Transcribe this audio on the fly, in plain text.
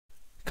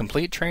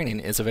complete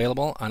training is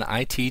available on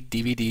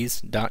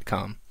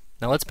ITdvds.com.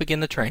 Now let's begin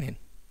the training.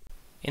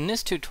 In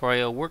this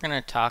tutorial, we're going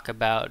to talk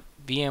about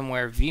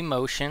VMware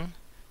VMotion,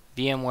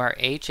 VMware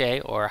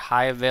HA or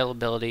High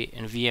Availability,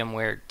 and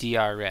VMware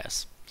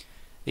DRS.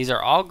 These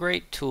are all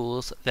great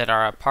tools that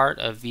are a part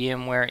of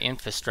VMware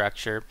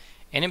infrastructure,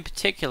 and in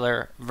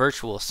particular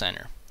Virtual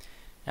Center.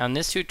 Now in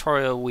this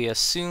tutorial, we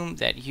assume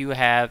that you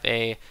have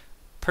a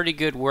pretty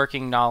good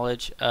working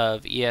knowledge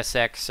of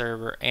ESX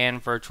Server and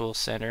Virtual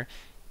Center.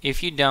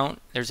 If you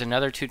don't, there's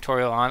another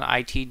tutorial on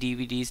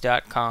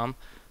ITdvds.com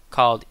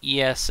called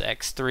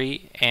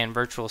ESX3 and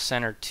Virtual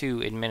Center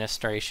 2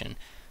 Administration.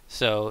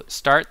 So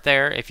start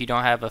there if you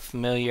don't have a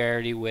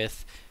familiarity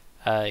with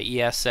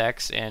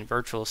ESX and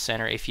Virtual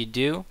Center. If you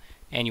do,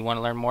 and you want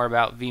to learn more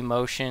about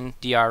VMotion,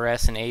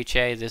 DRS, and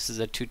HA, this is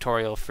a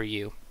tutorial for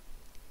you.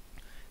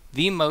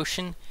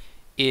 VMotion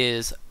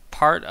is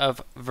part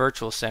of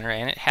Virtual Center,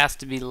 and it has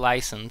to be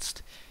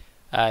licensed,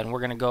 and we're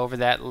going to go over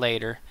that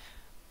later.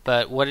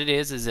 But what it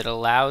is it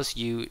allows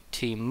you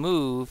to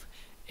move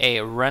a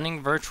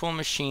running virtual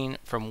machine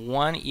from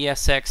one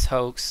ESX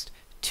host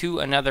to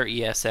another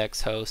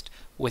ESX host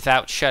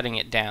without shutting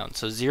it down.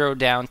 So zero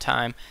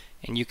downtime,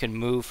 and you can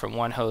move from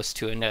one host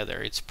to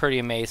another. It's pretty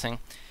amazing.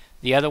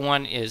 The other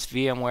one is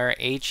VMware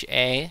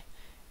HA,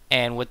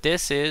 and what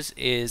this is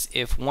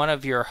if one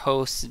of your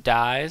hosts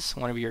dies,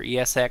 one of your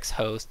ESX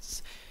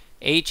hosts,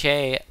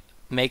 HA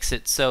makes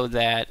it so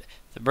that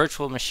the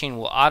virtual machine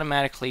will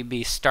automatically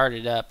be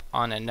started up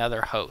on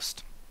another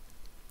host.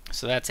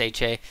 So that's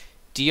HA.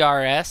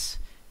 DRS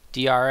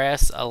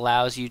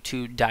allows you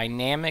to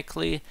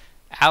dynamically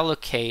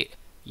allocate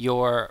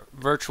your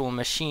virtual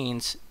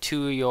machines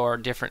to your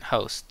different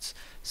hosts.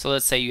 So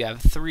let's say you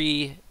have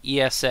 3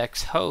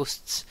 ESX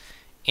hosts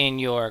in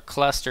your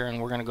cluster,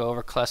 and we're going to go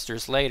over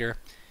clusters later,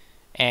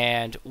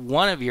 and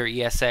one of your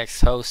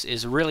ESX hosts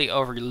is really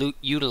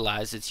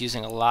overutilized. It's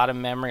using a lot of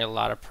memory, a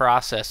lot of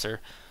processor.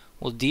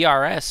 Well,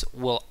 DRS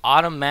will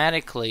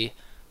automatically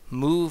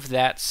move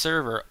that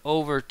server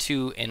over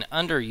to an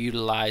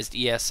underutilized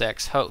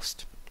ESX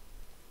host.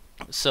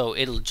 So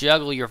it'll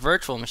juggle your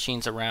virtual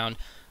machines around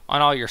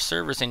on all your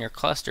servers in your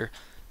cluster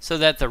so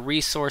that the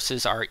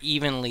resources are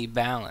evenly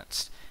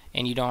balanced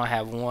and you don't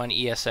have one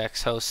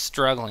ESX host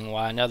struggling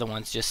while another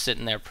one's just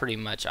sitting there pretty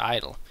much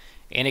idle.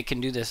 And it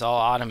can do this all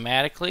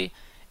automatically.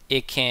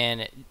 It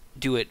can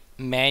do it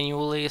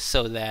manually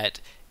so that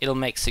it'll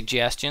make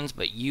suggestions,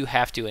 but you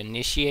have to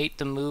initiate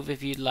the move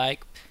if you'd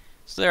like.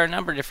 So there are a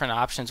number of different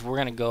options we're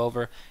going to go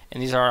over,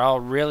 and these are all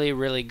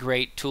really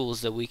great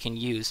tools that we can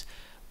use.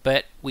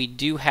 But we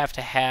do have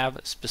to have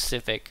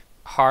specific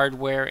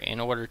hardware in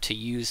order to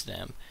use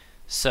them.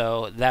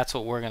 So that's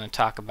what we're going to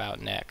talk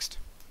about next.